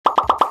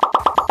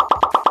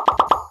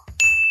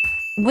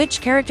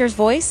Which character's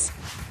voice?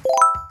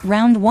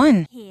 Round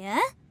 1.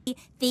 Here,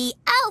 the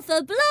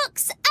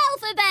Alphablocks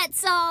alphabet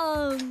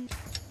song.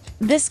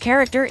 This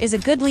character is a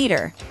good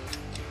leader.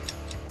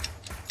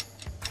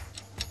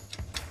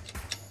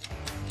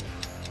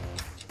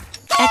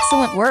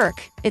 Excellent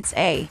work. It's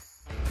A.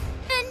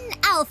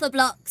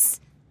 Alphablocks.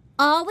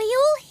 Are we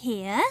all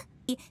here?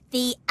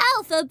 The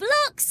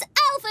Alphablocks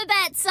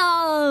alphabet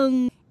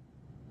song.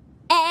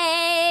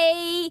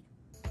 A.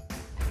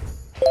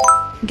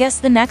 Guess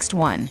the next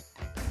one.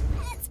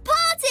 Let's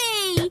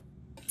party!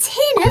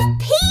 Tin of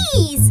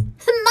peas!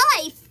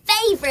 My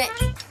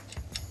favourite!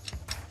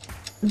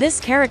 This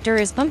character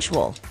is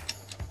punctual.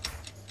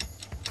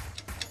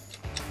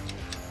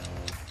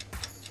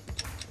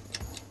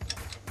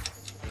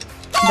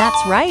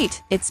 That's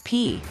right, it's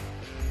P.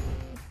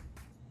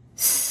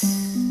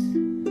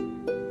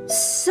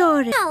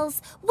 Sorry.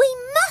 We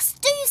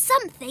must do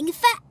something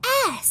for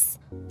S.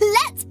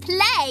 Let's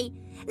play!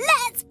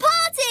 Let's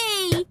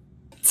party!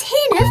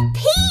 Tin of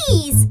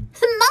peas!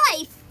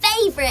 My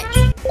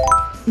favourite!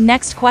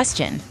 Next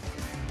question.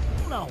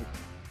 No.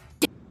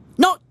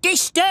 Not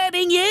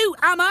disturbing you,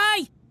 am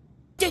I?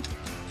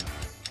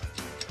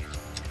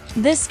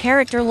 This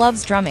character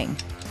loves drumming.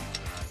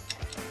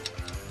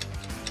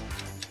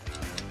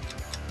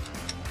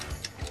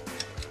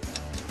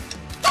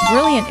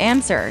 Brilliant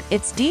answer,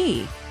 it's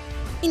D.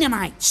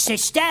 Dynamite,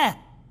 sister.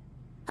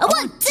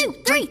 1, 2,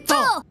 3,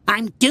 4!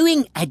 I'm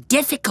doing a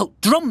difficult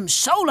drum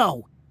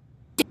solo.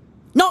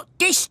 Not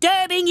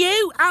disturbing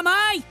you, am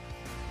I?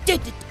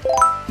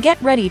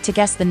 Get ready to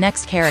guess the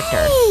next character.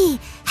 Hey!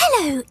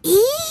 Hello,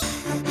 E!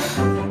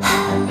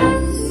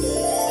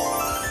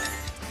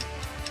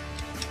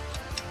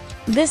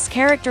 This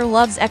character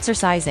loves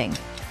exercising.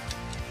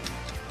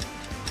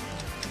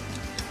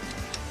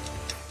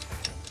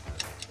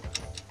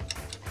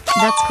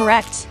 That's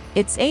correct.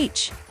 It's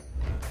H.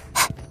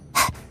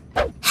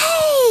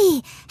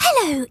 Hey!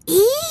 Hello,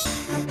 E!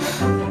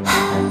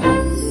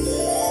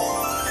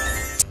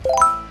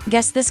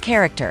 Guess this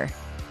character.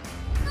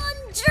 On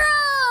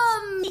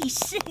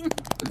drums!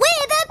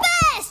 We're the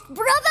best,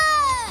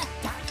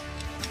 brother!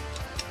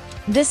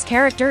 This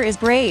character is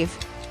brave.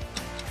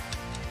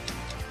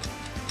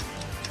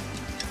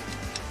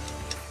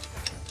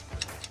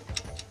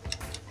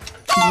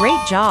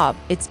 Great job.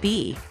 It's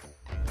B.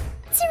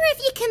 So if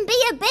you can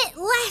be a bit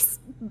less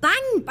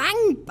bang,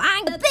 bang,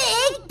 bang, a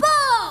big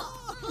bop!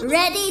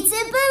 Ready to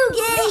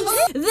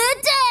boogie! The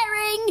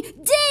daring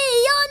D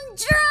on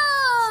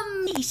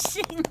drums!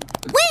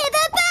 We're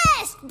the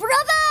best,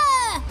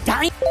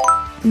 brother!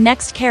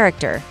 Next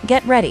character.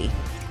 Get ready.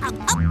 Up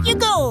you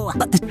go.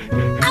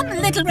 I'm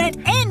Little Red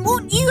N,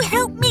 won't you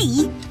help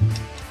me?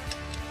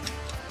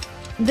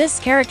 This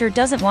character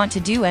doesn't want to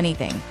do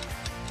anything.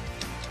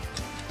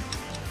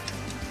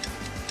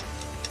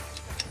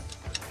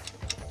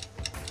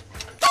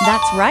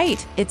 That's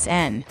right, it's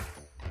N.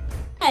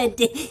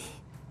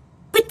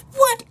 But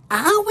what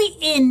are we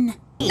in?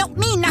 Not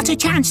me, not a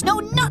chance. No,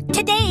 not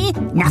today.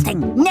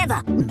 Nothing,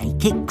 never.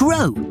 Make it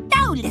grow.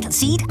 Now, little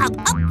seed, up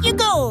you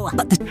go.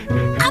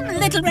 I'm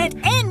Little Red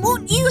N,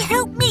 won't you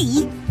help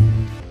me?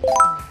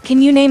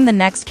 Can you name the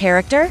next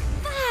character?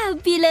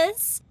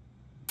 Fabulous!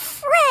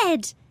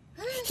 Fred!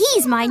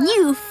 He's my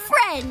new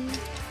friend!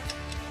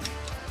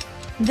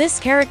 This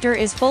character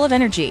is full of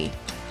energy.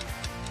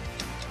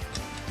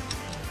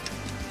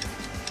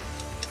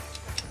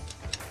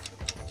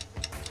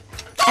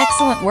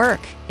 Excellent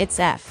work. It's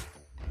F.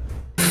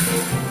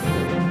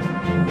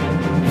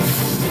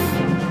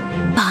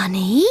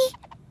 Bunny?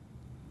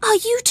 Are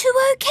you two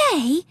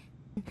okay?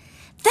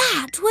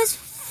 That was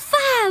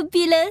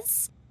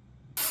fabulous!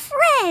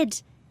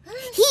 Fred!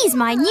 He's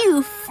my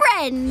new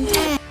friend!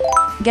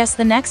 Guess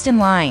the next in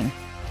line.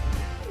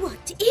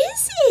 What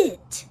is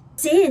it?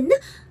 Zin,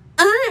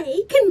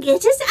 I can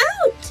get us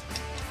out!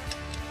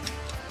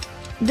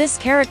 This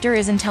character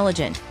is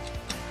intelligent.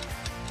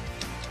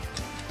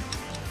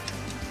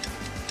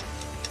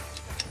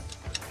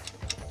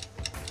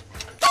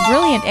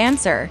 Brilliant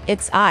answer.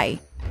 It's I.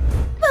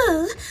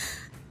 Well,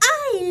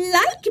 I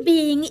like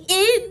being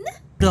in.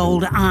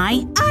 Old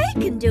I. I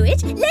can do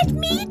it. Let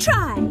me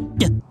try.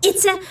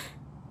 It's a...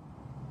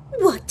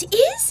 What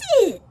is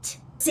it?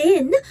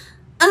 Zin,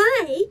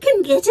 I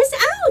can get us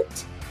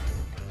out.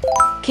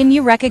 Can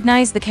you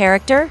recognize the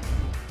character?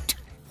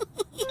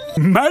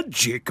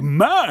 Magic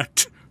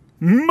Matt!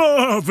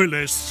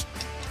 Marvelous!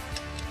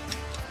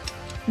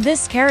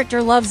 This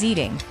character loves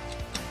eating.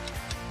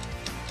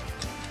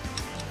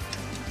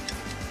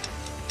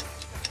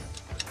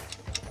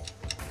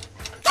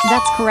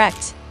 That's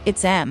correct.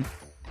 It's M.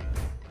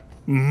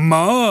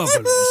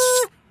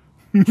 Marvelous!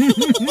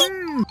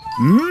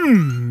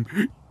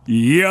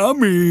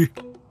 Yummy!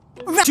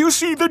 Do you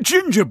see the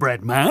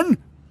gingerbread man?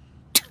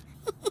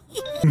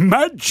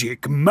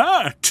 Magic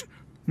Matt!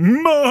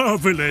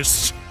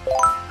 Marvelous!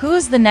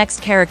 Who's the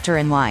next character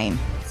in line?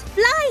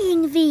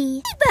 Flying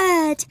V.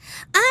 Bird,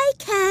 I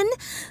can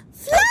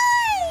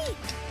fly!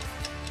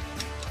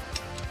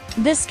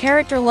 This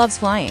character loves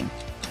flying.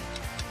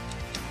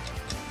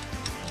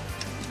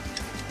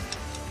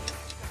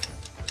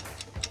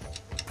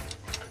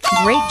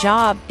 Great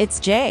job, it's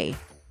J.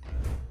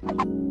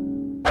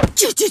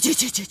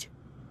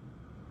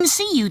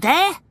 See you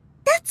there?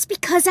 That's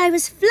because I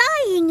was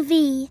flying,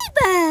 V.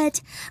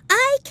 Bird,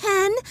 I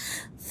can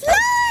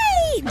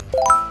fly!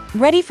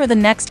 Ready for the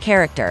next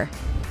character.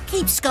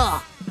 Keep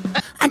score.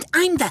 And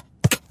I'm the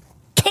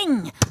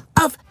king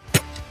of...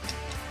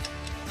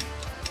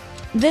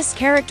 This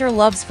character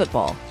loves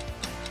football.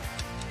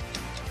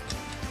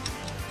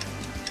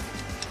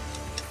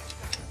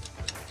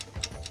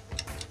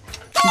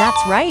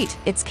 That's right,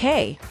 it's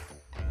K.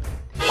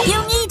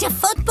 You need a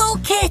football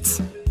kit.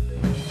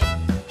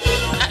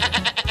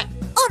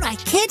 All right,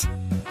 kid.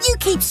 You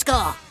keep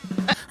score.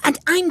 And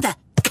I'm the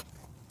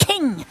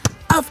king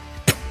of...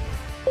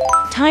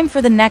 Time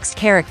for the next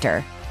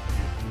character.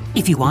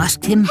 If you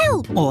asked him...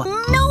 Help! Or...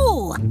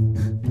 No!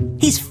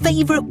 His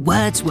favourite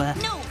words were...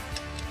 No.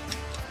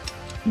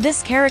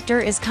 This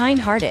character is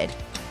kind-hearted.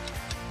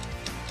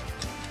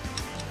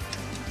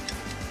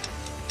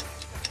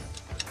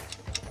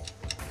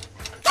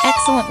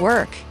 Excellent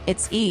work,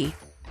 it's E.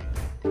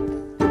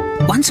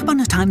 Once upon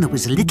a time there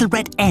was a little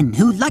red N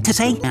who liked to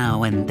say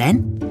now and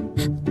then.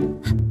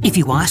 If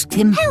you asked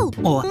him... Help!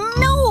 Or...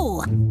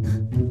 No!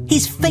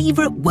 His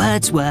favourite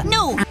words were...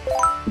 No.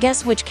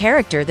 Guess which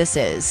character this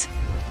is.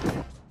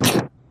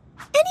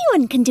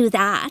 Anyone can do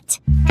that.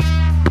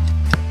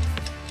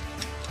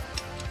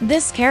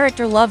 This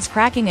character loves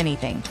cracking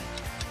anything.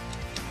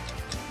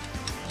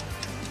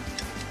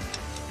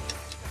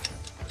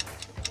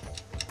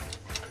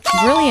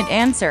 Brilliant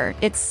answer,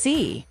 it's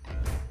C.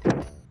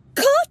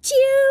 Caught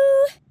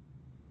you!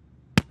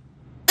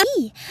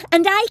 E,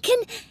 and I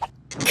can...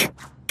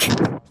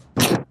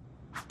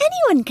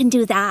 Anyone can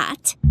do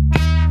that.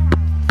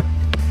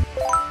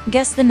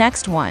 Guess the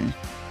next one.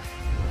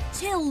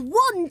 Till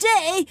one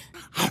day...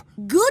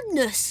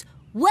 Goodness,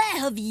 where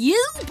have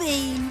you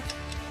been?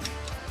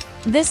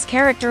 This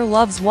character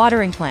loves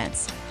watering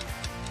plants.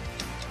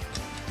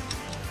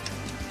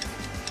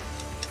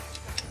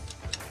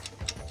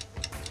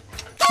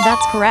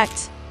 That's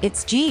correct.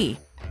 It's G.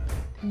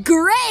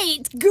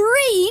 Great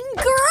green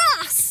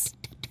grass!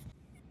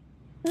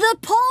 The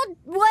pod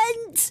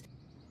went...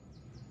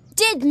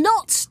 Did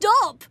not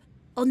stop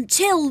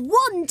until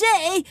one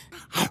day...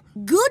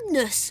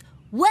 Goodness,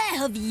 where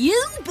have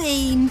you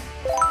been?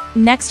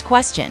 Next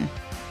question.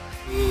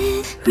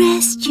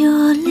 Rest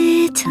your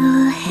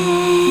little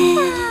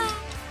head.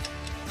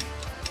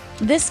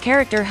 This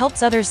character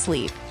helps others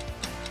sleep.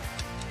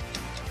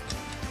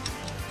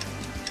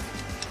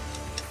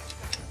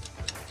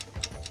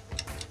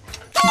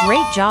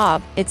 Great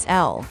job, it's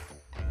L.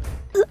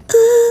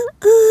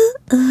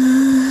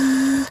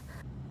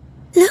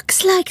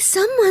 Looks like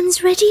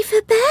someone's ready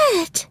for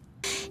bed.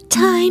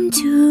 Time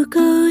to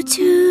go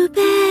to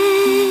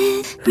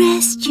bed.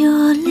 Rest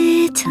your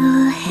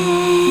little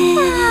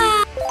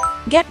head.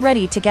 Get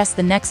ready to guess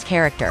the next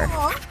character.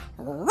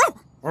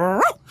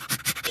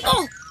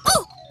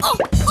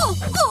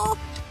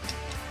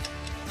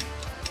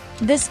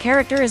 This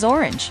character is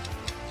orange.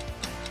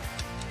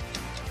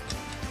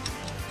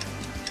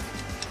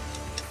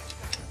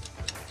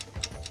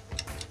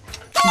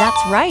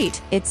 That's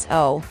right, it's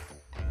O.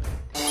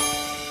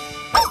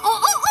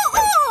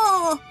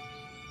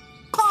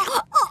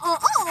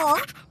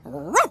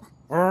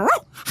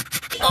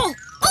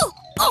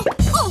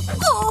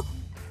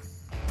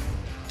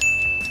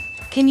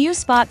 Can you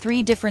spot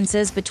 3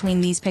 differences between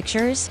these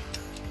pictures?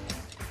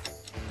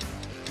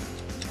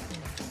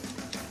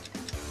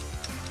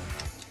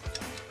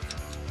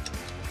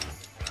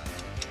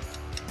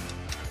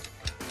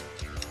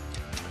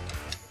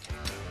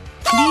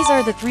 These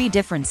are the 3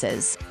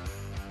 differences.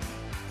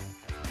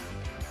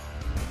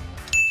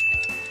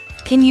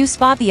 Can you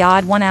spot the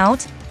odd one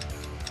out?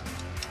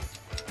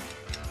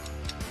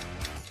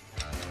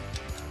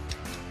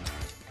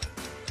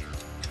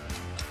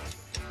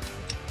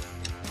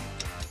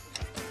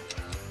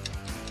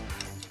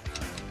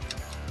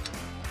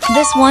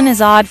 This one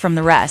is odd from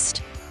the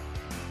rest.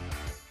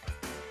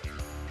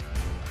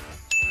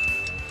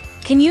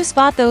 Can you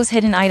spot those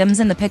hidden items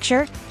in the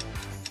picture?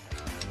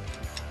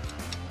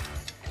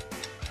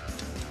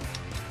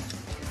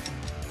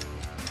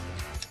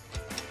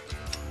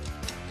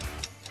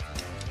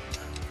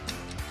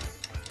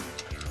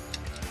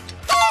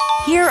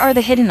 Here are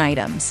the hidden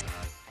items.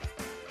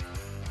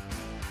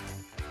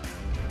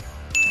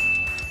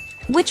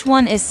 Which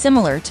one is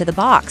similar to the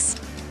box?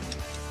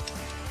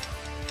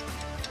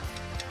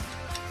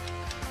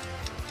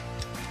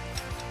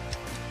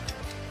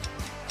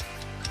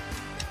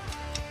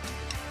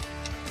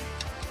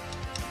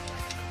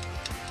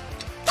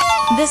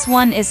 This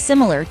one is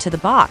similar to the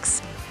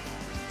box.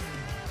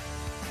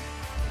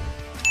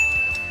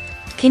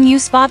 Can you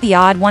spot the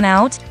odd one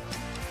out?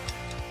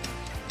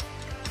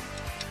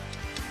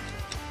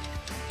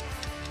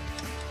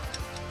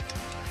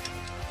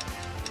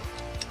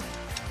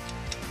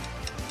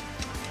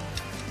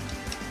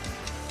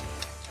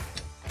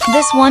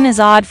 This one is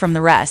odd from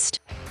the rest.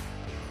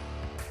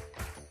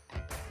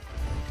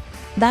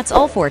 That's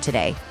all for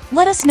today.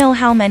 Let us know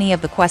how many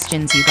of the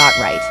questions you got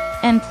right.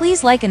 And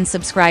please like and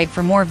subscribe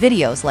for more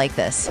videos like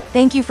this.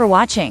 Thank you for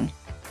watching.